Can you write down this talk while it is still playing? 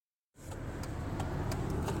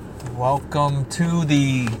Welcome to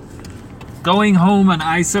the Going Home on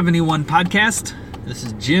I-71 podcast. This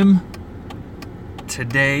is Jim.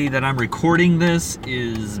 Today that I'm recording this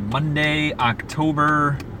is Monday,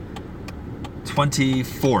 October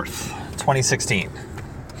 24th, 2016.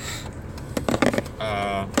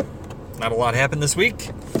 Not a lot happened this week,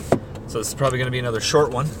 so this is probably going to be another short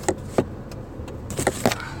one.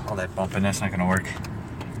 All that bumping, that's not going to work.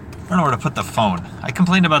 I don't know where to put the phone. I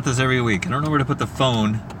complain about this every week. I don't know where to put the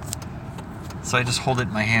phone, so I just hold it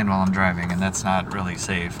in my hand while I'm driving, and that's not really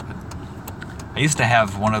safe. But I used to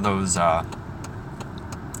have one of those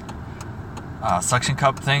suction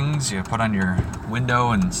cup things you put on your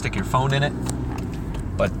window and stick your phone in it.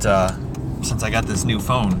 But since I got this new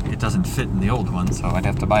phone, it doesn't fit in the old one, so I'd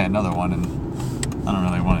have to buy another one, and I don't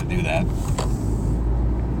really want to do that.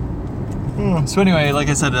 So anyway, like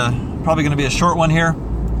I said, probably going to be a short one here.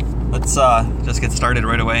 Let's just get started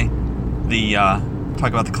right away.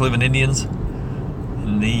 Talk about the Cleveland Indians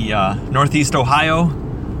in the Northeast Ohio.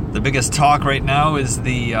 The biggest talk right now is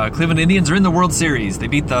the Cleveland Indians are in the World Series. They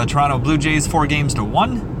beat the Toronto Blue Jays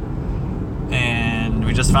 4-1, and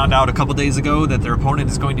we just found out a couple days ago that their opponent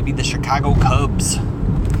is going to be the Chicago Cubs.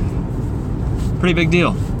 Pretty big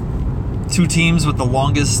deal. Two teams with the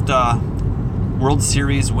longest World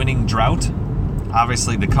Series winning drought.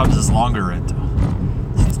 Obviously, the Cubs is longer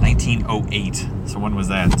since 1908. So when was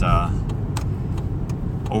that?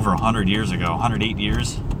 Over 100 years ago. 108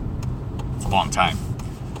 years. It's a long time.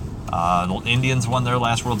 The Indians won their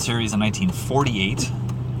last World Series in 1948,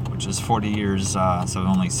 which is 40 years, so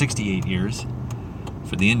only 68 years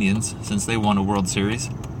for the Indians since they won a World Series.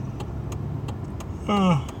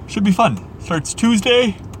 Should be fun. Starts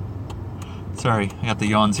Tuesday. Sorry, I got the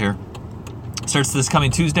yawns here. Starts this coming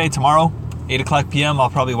Tuesday, tomorrow, 8 o'clock p.m. I'll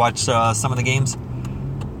probably watch some of the games.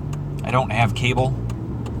 I don't have cable,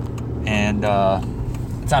 and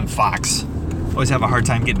it's on Fox. Always have a hard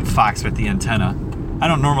time getting Fox with the antenna. I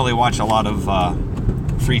don't normally watch a lot of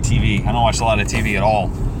free TV. I don't watch a lot of TV at all.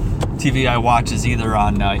 TV I watch is either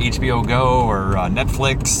on HBO Go or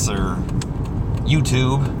Netflix or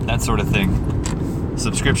YouTube, that sort of thing.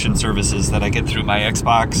 Subscription services that I get through my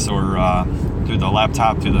Xbox or through the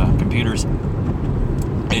laptop, through the computers.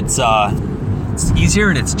 It's easier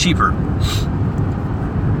and it's cheaper.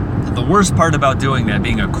 The worst part about doing that,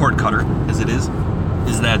 being a cord cutter, as it is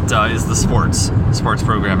the sports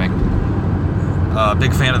programming.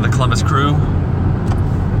 Big fan of the Columbus Crew,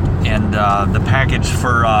 and the package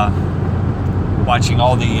for watching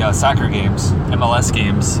all the soccer games, MLS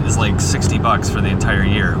games, is like $60 for the entire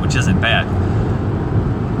year, which isn't bad.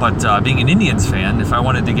 But being an Indians fan, if I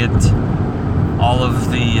wanted to get all of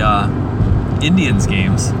the Indians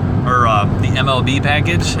games or the MLB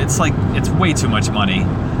package, it's way too much money.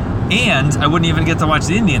 And I wouldn't even get to watch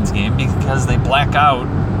the Indians game because they black out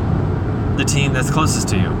the team that's closest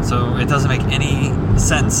to you. So it doesn't make any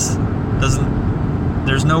sense.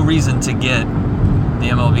 There's no reason to get the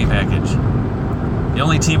MLB package. The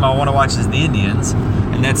only team I want to watch is the Indians,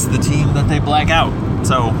 and that's the team that they black out.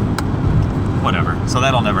 So whatever. So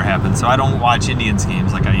that'll never happen. So I don't watch Indians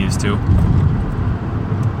games like I used to.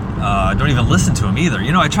 I don't even listen to them either.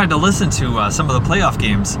 You know, I tried to listen to some of the playoff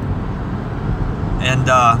games and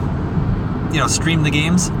stream the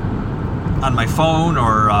games on my phone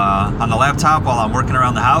or on the laptop while I'm working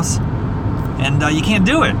around the house, and you can't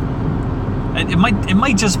do it. It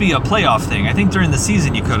might just be a playoff thing. I think during the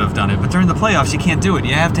season you could have done it, but during the playoffs you can't do it.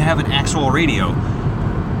 You have to have an actual radio.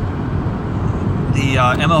 The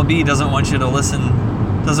MLB doesn't want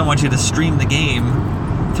you to stream the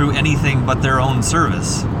game through anything but their own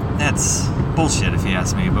service. That's bullshit if you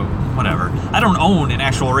ask me, but whatever. I don't own an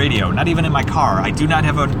actual radio, not even in my car. I do not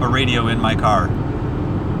have a radio in my car.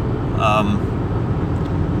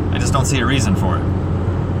 I just don't see a reason for it.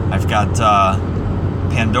 I've got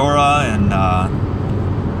Pandora and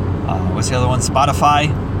what's the other one?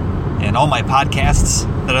 Spotify, and all my podcasts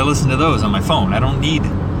that I listen to those on my phone. I don't need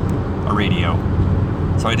a radio,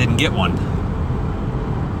 so I didn't get one.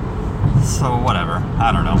 So whatever.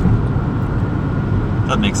 I don't know.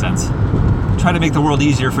 Doesn't make sense. Try to make the world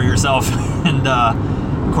easier for yourself, and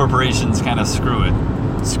corporations kind of screw it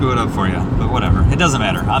up for you. But whatever, it doesn't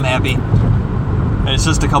matter. I'm happy. And it's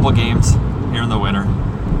just a couple games here in the winter.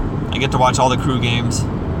 I get to watch all the Crew games,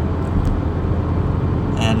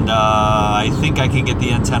 and I think I can get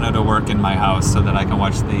the antenna to work in my house so that I can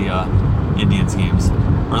watch the Indians games,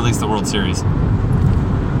 or at least the World Series.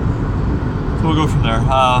 So we'll go from there.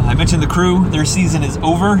 I mentioned the Crew. Their season is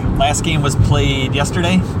over. Last game was played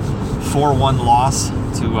yesterday. 4-1 loss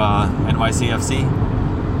to NYCFC.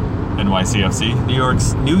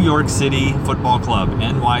 New York City Football Club,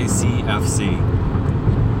 NYCFC.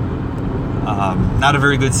 Not a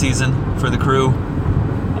very good season for the crew.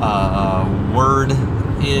 Word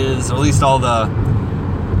is, or at least all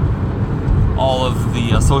of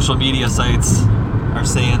the social media sites are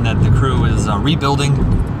saying that the crew is rebuilding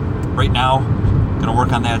right now. Going to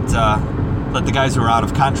work on that. Let the guys who are out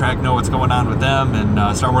of contract know what's going on with them, and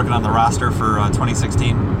start working on the roster for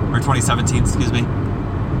 2016 or 2017. Excuse me.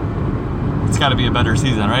 It's got to be a better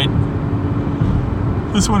season, right?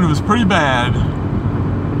 This one was pretty bad.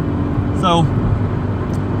 So,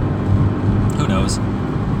 who knows?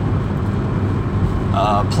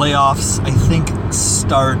 Playoffs, I think,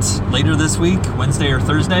 start later this week, Wednesday or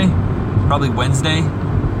Thursday. Probably Wednesday,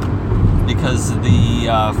 because the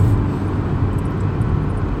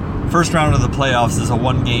first round of the playoffs is a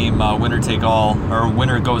one-game winner-take-all, or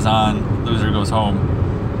winner goes on, loser goes home,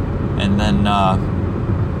 and then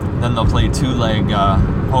they'll play two-leg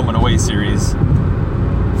home and away series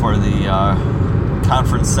for the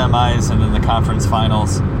conference semis and then the conference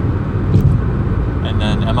finals. And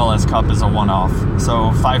then MLS Cup is a one-off.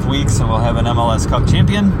 So 5 weeks and we'll have an MLS Cup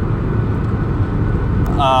champion.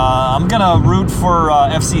 I'm going to root for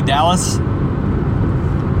FC Dallas.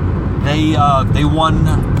 They won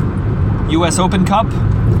US Open Cup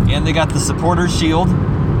and they got the Supporters Shield.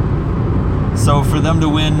 So for them to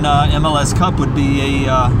win MLS Cup would be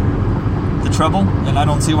the treble, and I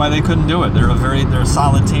don't see why they couldn't do it. They're a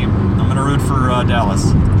solid team. I'm going to root for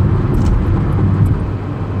Dallas.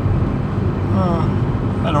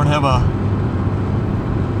 I don't have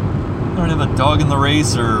a dog in the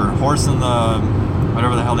race or horse in the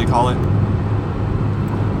whatever the hell they call it.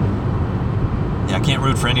 Yeah, I can't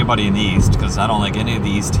root for anybody in the East because I don't like any of the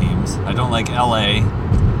East teams. I don't like LA.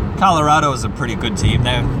 Colorado is a pretty good team.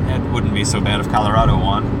 That wouldn't be so bad if Colorado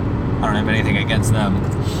won. I don't have anything against them.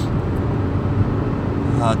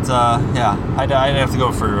 But yeah, I'd have to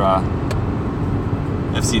go for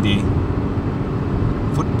FCD.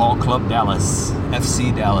 Football Club Dallas.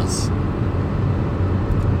 FC Dallas.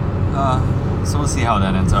 So we'll see how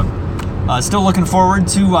that ends up. Still looking forward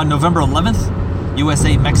to November 11th,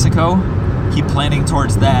 USA Mexico. Keep planning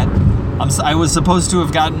towards that. I was supposed to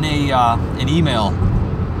have gotten an email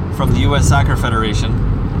from the U.S. Soccer Federation,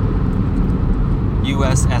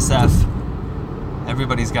 USSF.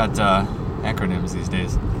 Everybody's got acronyms these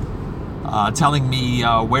days. Telling me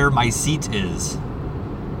where my seat is.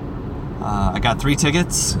 I got 3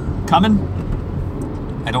 tickets coming.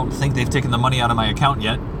 I don't think they've taken the money out of my account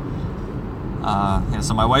yet.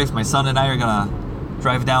 So my wife, my son, and I are going to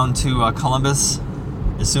drive down to Columbus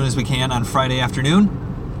as soon as we can on Friday afternoon.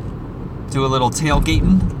 Do a little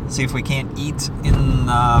tailgating. See if we can't eat in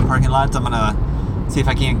the parking lot. I'm going to see if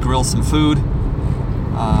I can't grill some food.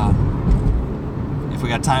 If we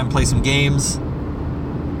got time, play some games.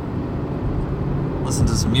 Listen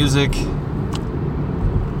to some music.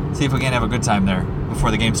 See if we can't have a good time there before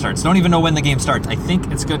the game starts. Don't even know when the game starts. I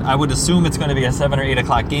think it's good. I would assume it's going to be a 7 or 8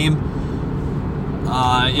 o'clock game.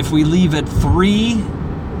 If we leave at 3,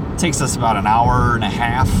 it takes us about an hour and a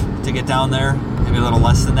half to get down there. Maybe a little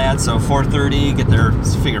less than that. So 4:30, get there,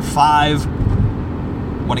 figure 5.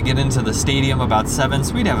 Want to get into the stadium about 7.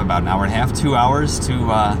 So we'd have about an hour and a half, 2 hours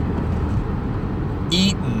to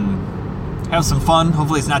eat and have some fun.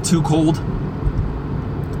 Hopefully it's not too cold.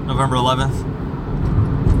 November 11th.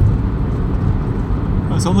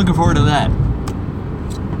 So I'm looking forward to that.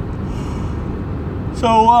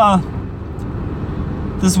 So,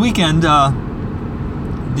 this weekend,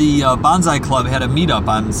 the Bonsai Club had a meetup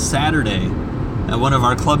on Saturday at one of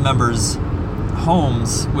our club members'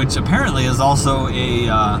 homes, which apparently is also a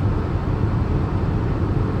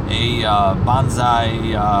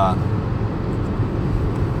bonsai,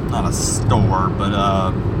 not a store, but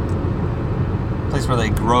a place where they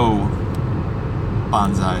grow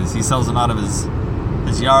bonsais. He sells them out of his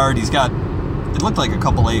yard. He's got, it looked like a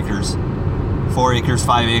couple acres, 4 acres,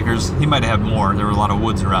 5 acres. He might have more. There were a lot of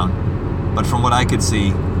woods around. But from what I could see,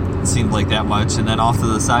 it seemed like that much. And then off to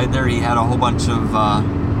the side there, he had a whole bunch of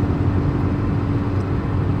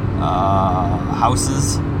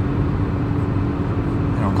houses. They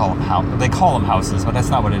don't call them houses. They call them houses, but that's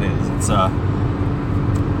not what it is. It's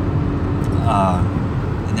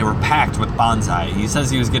and they were packed with bonsai. He says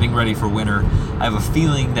he was getting ready for winter. I have a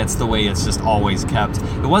feeling that's the way it's just always kept.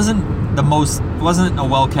 It wasn't a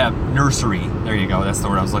well-kept nursery. There you go. That's the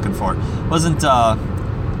word I was looking for. It wasn't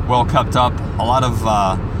well kept up. A lot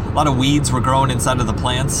of weeds were growing inside of the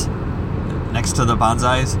plants next to the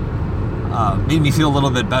bonsais. Made me feel a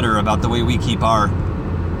little bit better about the way we keep our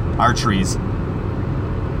trees.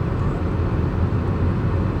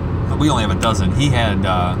 We only have a dozen. He had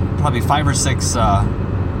probably 5 or 6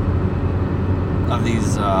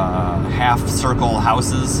 half circle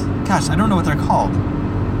houses. Gosh, I don't know what they're called.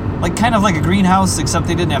 Like kind of like a greenhouse, except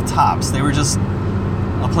they didn't have tops. They were just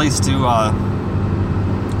a place to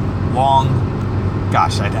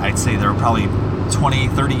I'd say they were probably 20,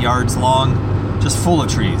 30 yards long, just full of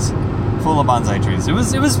trees, full of bonsai trees. It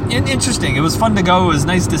was interesting. It was fun to go. It was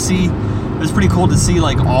nice to see. It was pretty cool to see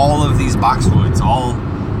like all of these boxwoods all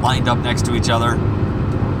lined up next to each other.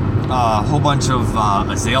 A whole bunch of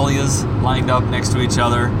azaleas lined up next to each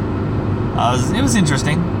other. It was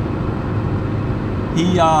interesting.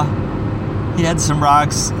 He had some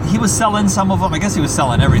rocks. He was selling some of them. I guess he was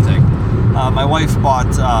selling everything. My wife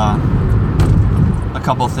bought a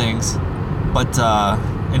couple things, but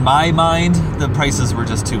in my mind, the prices were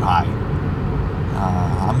just too high.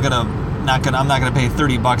 I'm not gonna pay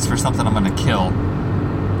 $30 for something I'm gonna kill.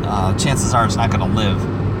 Chances are it's not gonna live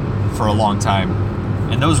for a long time.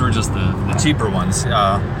 And those were just the cheaper ones.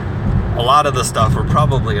 A lot of the stuff were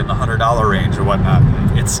probably in the $100 range or whatnot.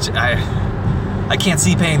 I can't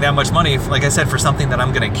see paying that much money, like I said, for something that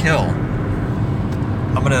I'm gonna kill.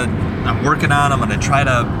 I'm working on. I'm gonna try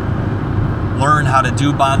to learn how to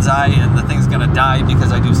do bonsai, and the thing's gonna die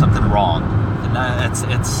because I do something wrong. And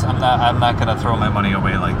I'm not gonna throw my money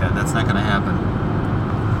away like that. That's not gonna happen.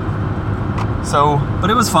 So, but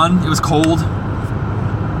it was fun. It was cold.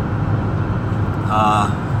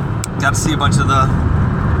 Got to see a bunch of the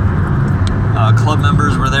club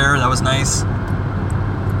members were there. That was nice.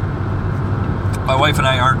 My wife and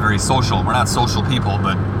I aren't very social. We're not social people,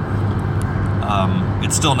 but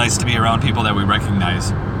it's still nice to be around people that we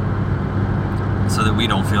recognize so that we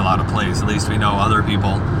don't feel out of place. At least we know other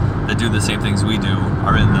people that do the same things we do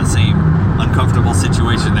are in the same uncomfortable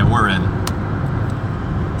situation that we're in.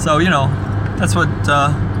 So, that's what,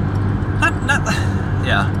 I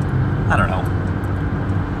don't know.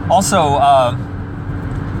 Also,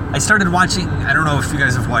 I started watching, I don't know if you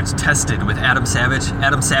guys have watched Tested with Adam Savage.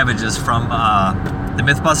 Adam Savage is from the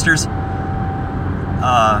Mythbusters.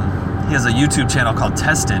 He has a YouTube channel called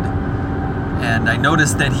Tested. And I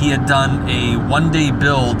noticed that he had done a one-day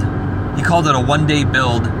build. He called it a one-day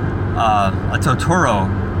build, a Totoro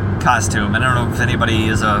costume. And I don't know if anybody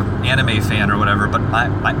is a anime fan or whatever, but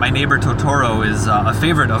my neighbor Totoro is a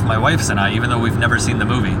favorite of my wife's and I, even though we've never seen the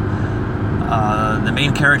movie. The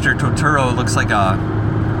main character, Totoro, looks like a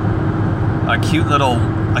cute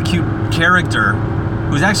character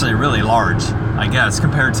who's actually really large, I guess,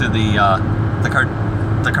 compared to the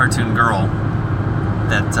cartoon girl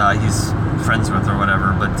that he's friends with or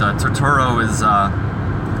whatever. But Totoro is...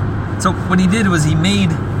 So what he did was he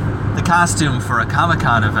made the costume for a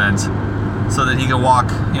Comic-Con event so that he could walk,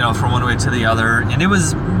 from one way to the other. And it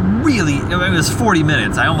was 40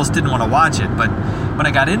 minutes. I almost didn't want to watch it, but when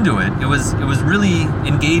I got into it, it was really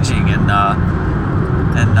engaging and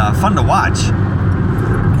fun to watch.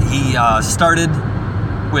 He started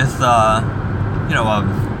with a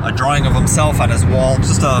drawing of himself on his wall,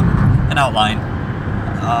 just an outline.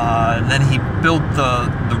 Then he built the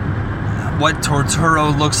what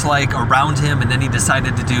Totoro looks like around him, and then he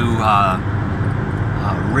decided to do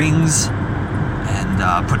rings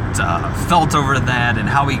and put felt over that, and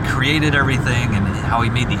how he created everything, and how he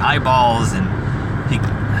made the eyeballs, and it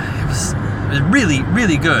was really,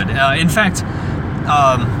 really good. In fact,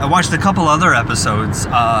 I watched a couple other episodes.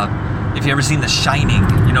 If you ever seen The Shining,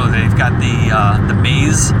 they've got the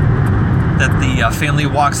maze that the family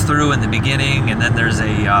walks through in the beginning, and then there's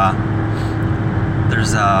a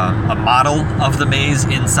model of the maze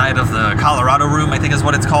inside of the Colorado room, I think is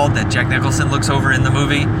what it's called, that Jack Nicholson looks over in the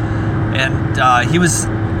movie. And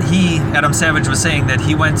Adam Savage was saying that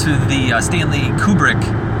he went to the Stanley Kubrick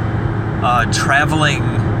traveling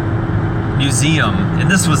museum, and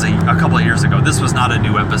this was a couple of years ago. This was not a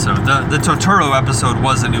new episode. The Totoro episode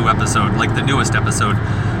was a new episode, like the newest episode,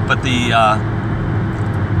 but the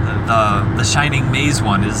Shining Maze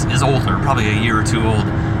one is older, probably a year or two old.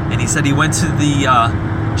 And he said he went to the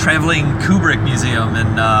traveling Kubrick museum,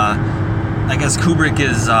 and I guess Kubrick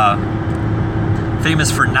is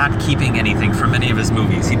famous for not keeping anything from any of his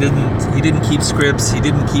movies. He didn't keep scripts. He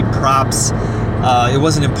didn't keep props. It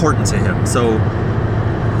wasn't important to him. So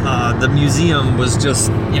the museum was just,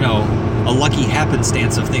 a lucky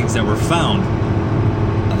happenstance of things that were found.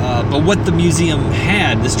 But what the museum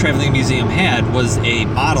had, this traveling museum had, was a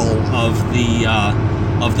model of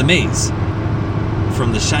the maze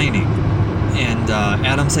from The Shining. And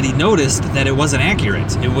Adam said he noticed that it wasn't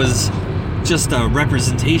accurate. It was just a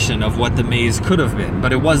representation of what the maze could have been,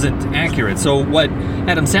 but it wasn't accurate. So what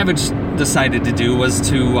Adam Savage decided to do was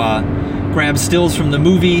to grab stills from the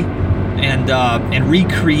movie and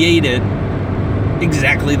recreate it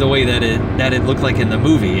exactly the way that it looked like in the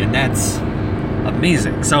movie. And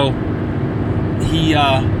amazing. So he,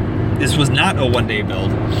 this was not a one-day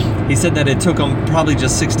build. He said that it took him probably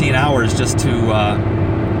just 16 hours just to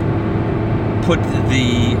put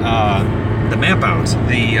the map out,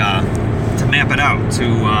 to map it out,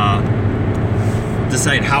 to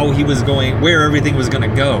decide how he was going, where everything was going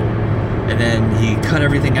to go. And then he cut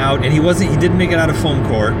everything out, and he didn't make it out of foam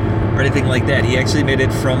core or anything like that. He actually made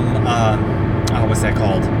it from, what's that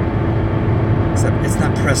called? It's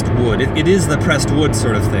not pressed wood. It is the pressed wood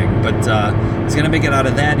sort of thing, but he's going to make it out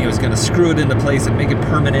of that, and he was going to screw it into place and make it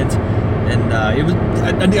permanent. And it was,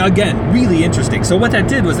 again, really interesting. So what that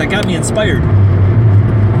did was that got me inspired.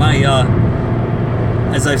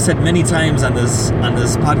 As I've said many times on this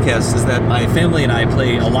podcast, is that my family and I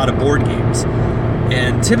play a lot of board games.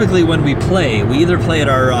 And typically when we play, we either play at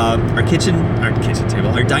our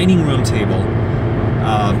dining room table.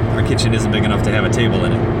 Our kitchen isn't big enough to have a table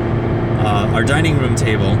in it. Our dining room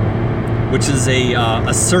table, which is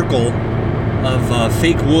a circle of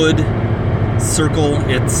fake wood circle.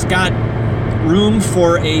 It's got room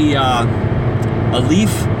for a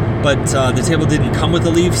leaf, but the table didn't come with a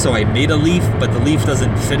leaf, so I made a leaf, but the leaf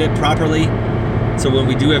doesn't fit it properly. So when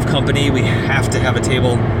we do have company, we have to have a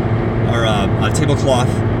table or a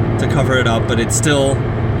tablecloth to cover it up, but it's still,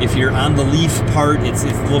 if you're on the leaf part, it's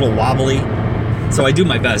a little wobbly. So I do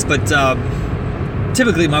my best, but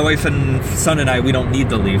typically my wife and son and I, we don't need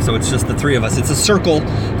the leaf, so it's just the three of us. It's a circle,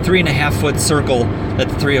 3.5 foot circle that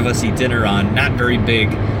the three of us eat dinner on. Not very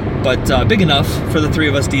big, but big enough for the three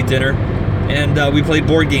of us to eat dinner. And we played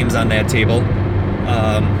board games on that table.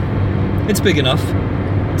 It's big enough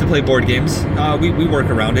to play board games. We work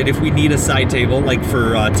around it. If we need a side table, like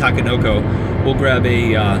for Takanoko, we'll grab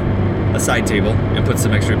a side table and put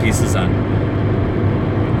some extra pieces on.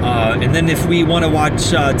 And then if we want to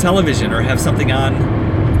watch television or have something on,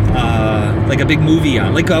 like a big movie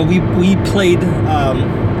on, like we played,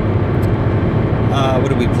 what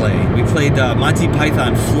did we play? We played Monty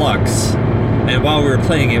Python Flux, and while we were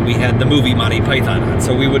playing it, we had the movie Monty Python on.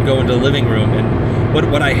 So we would go into the living room, and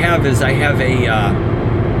what I have is I have a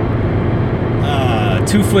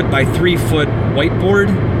 2 foot by 3 foot whiteboard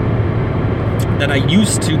that I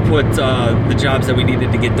used to put the jobs that we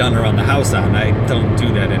needed to get done around the house on. I don't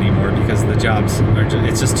do that anymore because the jobs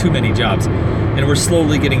it's just too many jobs, and we're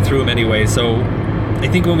slowly getting through them anyway. So I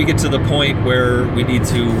think when we get to the point where we need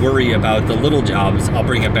to worry about the little jobs, I'll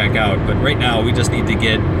bring it back out. But right now we just need to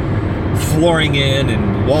get flooring in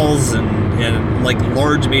and walls and like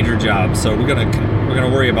large major jobs. So we're gonna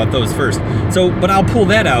worry about those first. So, but I'll pull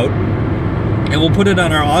that out and we'll put it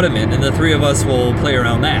on our ottoman, and the three of us will play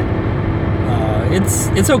around that.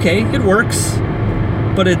 It's okay. It works,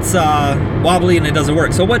 but it's wobbly and it doesn't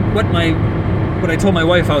work. So what I told my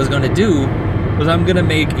wife I was going to do was I'm going to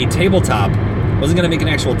make a tabletop. I wasn't going to make an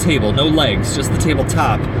actual table, no legs, just the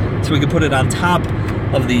tabletop, so we could put it on top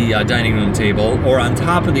of the dining room table or on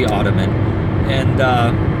top of the ottoman, and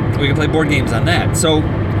we could play board games on that. So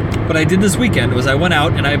what I did this weekend was I went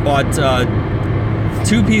out and I bought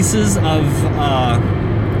 2 pieces of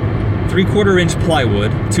 3/4 inch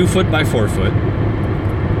plywood, 2 foot by 4 foot,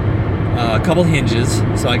 a couple hinges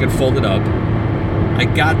so I could fold it up. I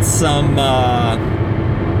got some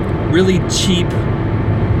really cheap,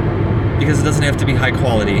 because it doesn't have to be high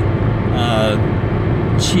quality,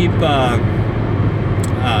 cheap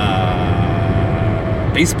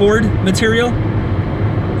baseboard material,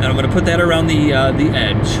 and I'm going to put that around the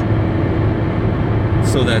edge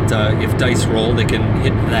so that if dice roll, they can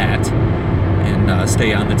hit that and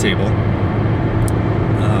stay on the table.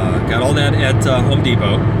 Got all that at Home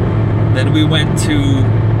Depot. Then we went to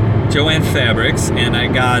Joann Fabrics, and I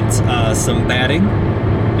got some batting,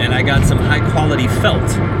 and I got some high quality felt.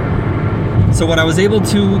 So what I was able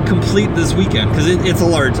to complete this weekend, because it's a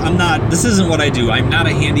large, this isn't what I do. I'm not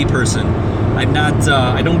a handy person. I'm not,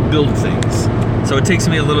 I don't build things. So it takes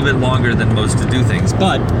me a little bit longer than most to do things.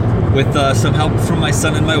 But with some help from my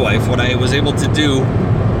son and my wife, what I was able to do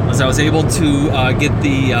was I was able to get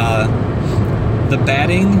the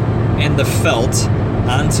batting and the felt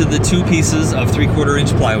onto the 2 pieces of 3/4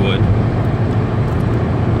 inch plywood.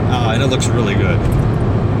 And it looks really good.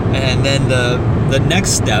 And then the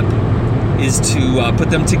next step is to put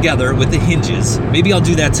them together with the hinges. Maybe I'll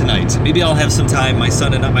do that tonight. Maybe I'll have some time. My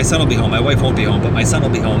son will be home. My wife won't be home, but my son will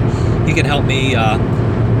be home. He can help me.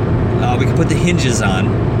 We can put the hinges on.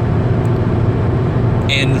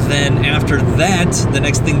 And then after that, the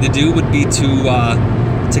next thing to do would be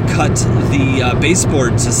to cut the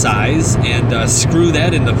baseboard to size and screw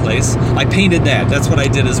that into place. I painted that. That's what I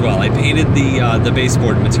did as well. I painted the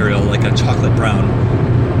baseboard material like a chocolate brown.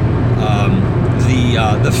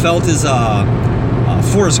 The felt is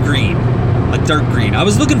forest green, a dark green. I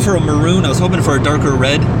was looking for a maroon. I was hoping for a darker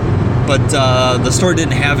red, but the store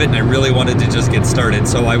didn't have it, and I really wanted to just get started.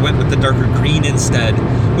 So I went with the darker green instead,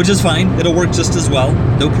 which is fine. It'll work just as well.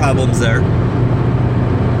 No problems there.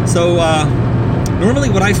 So normally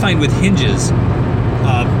what I find with hinges,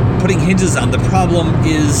 putting hinges on, the problem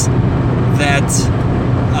is that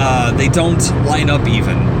they don't line up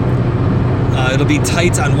even. It'll be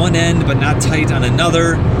tight on one end, but not tight on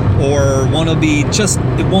another, or one will be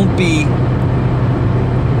it won't be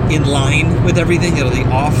in line with everything. It'll be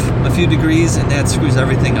off a few degrees, and that screws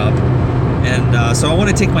everything up. And so I want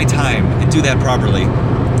to take my time and do that properly.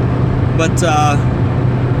 But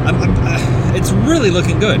it's really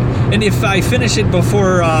looking good. And if I finish it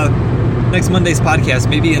before next Monday's podcast,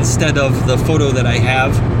 maybe instead of the photo that I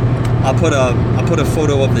have, I'll put a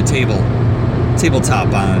photo of the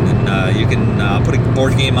tabletop on, and you can put a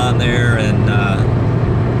board game on there, and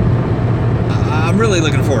I'm really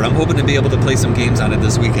looking forward. I'm hoping to be able to play some games on it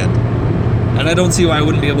this weekend, and I don't see why I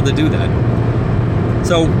wouldn't be able to do that.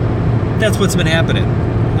 So that's what's been happening.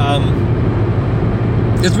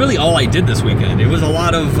 It's really all I did this weekend. It was a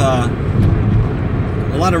lot of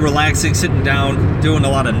relaxing, sitting down, doing a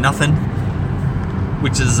lot of nothing,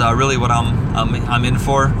 which is really what I'm in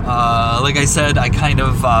for. Like I said,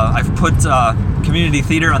 I've put community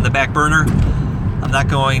theater on the back burner. I'm not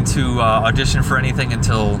going to audition for anything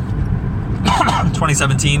until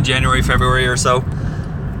 2017, January, February or so.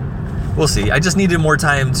 We'll see. I just needed more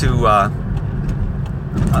time to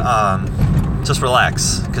just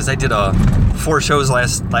relax, because I did 4 shows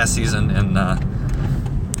last season, and I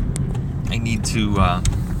need to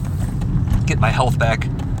get my health back.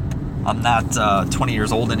 I'm not 20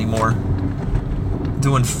 years old anymore.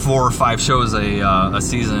 Doing 4 or 5 shows a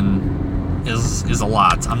season is a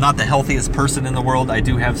lot. I'm not the healthiest person in the world. I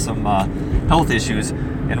do have some health issues,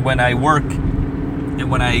 and when I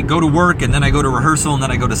go to work, and then I go to rehearsal, and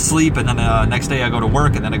then I go to sleep, and then next day I go to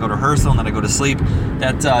work, and then I go to rehearsal, and then I go to sleep,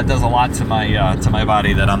 that does a lot to my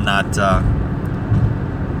body, that I'm not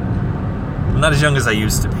as young as I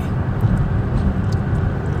used to be.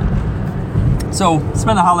 So,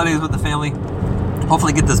 spend the holidays with the family.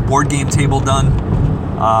 Hopefully get this board game table done.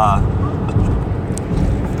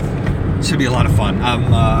 Should be a lot of fun.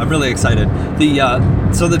 I'm really excited.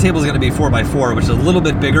 So the table is going to be 4x4, which is a little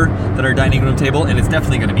bit bigger than our dining room table, and it's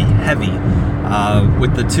definitely going to be heavy.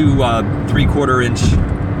 With the 2 3/4-inch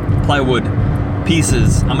plywood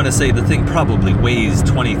pieces, I'm going to say the thing probably weighs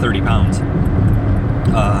 20-30 pounds.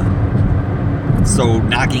 So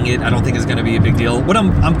knocking it, I don't think is going to be a big deal. What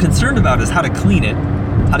I'm concerned about is how to clean it,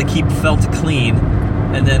 how to keep felt clean,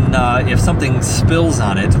 and then if something spills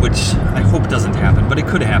on it, which I hope doesn't happen, but it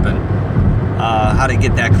could happen, how to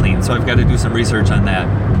get that clean. So I've got to do some research on that.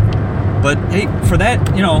 But hey, for that,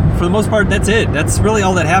 for the most part, that's it. That's really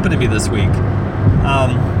all that happened to me this week.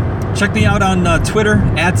 Check me out on Twitter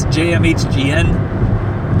at JMHGN.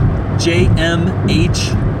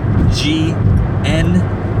 JMHGN.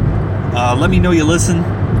 Let me know you listen.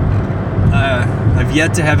 I've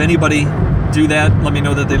yet to have anybody do that. Let me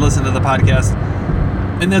know that they listen to the podcast,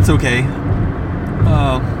 and that's okay.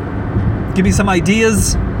 Give me some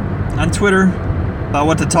ideas on Twitter about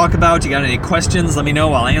what to talk about. You got any questions, let me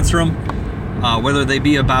know. I'll answer them, whether they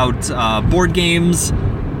be about board games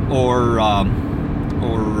or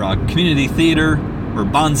community theater or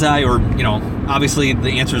bonsai, or obviously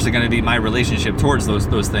the answers are going to be my relationship towards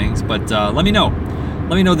those things. But let me know.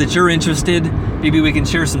 Let me know that you're interested. Maybe we can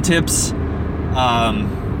share some tips. I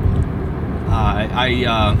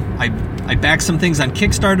backed some things on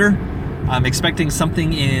Kickstarter. I'm expecting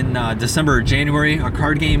something in December or January, a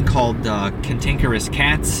card game called Cantankerous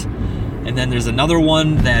Cats. And then there's another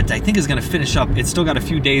one that I think is going to finish up. It's still got a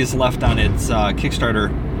few days left on its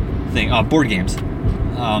Kickstarter thing. Board games.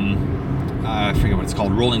 I forget what it's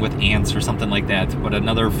called. Rolling with Ants or something like that. But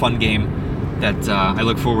another fun game that I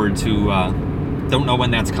look forward to. Don't know when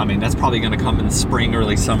that's coming. That's probably going to come in spring,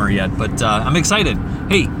 early summer yet. But I'm excited.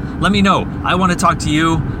 Hey, let me know. I want to talk to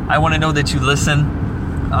you. I want to know that you listen.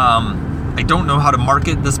 I don't know how to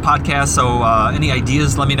market this podcast, so any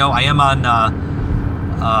ideas, let me know. I am on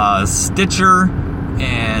Stitcher,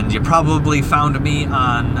 and you probably found me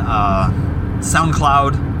on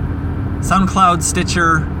SoundCloud,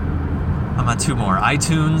 Stitcher. I'm on 2 more.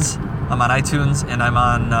 iTunes. I'm on iTunes, and I'm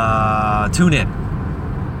on TuneIn.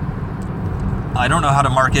 I don't know how to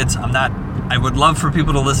market. I would love for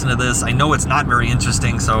people to listen to this. I know it's not very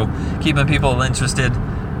interesting, so keeping people interested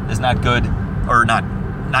is not good, or not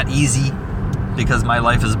easy, because my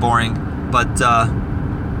life is boring. But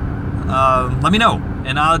let me know,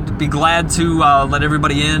 and I'll be glad to let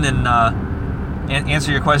everybody in and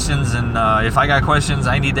answer your questions, and if I got questions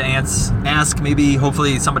I need to ask, maybe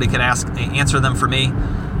hopefully somebody can answer them for me.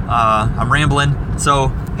 I'm rambling, so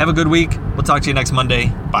have a good week. We'll talk to you next Monday.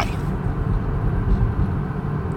 Bye.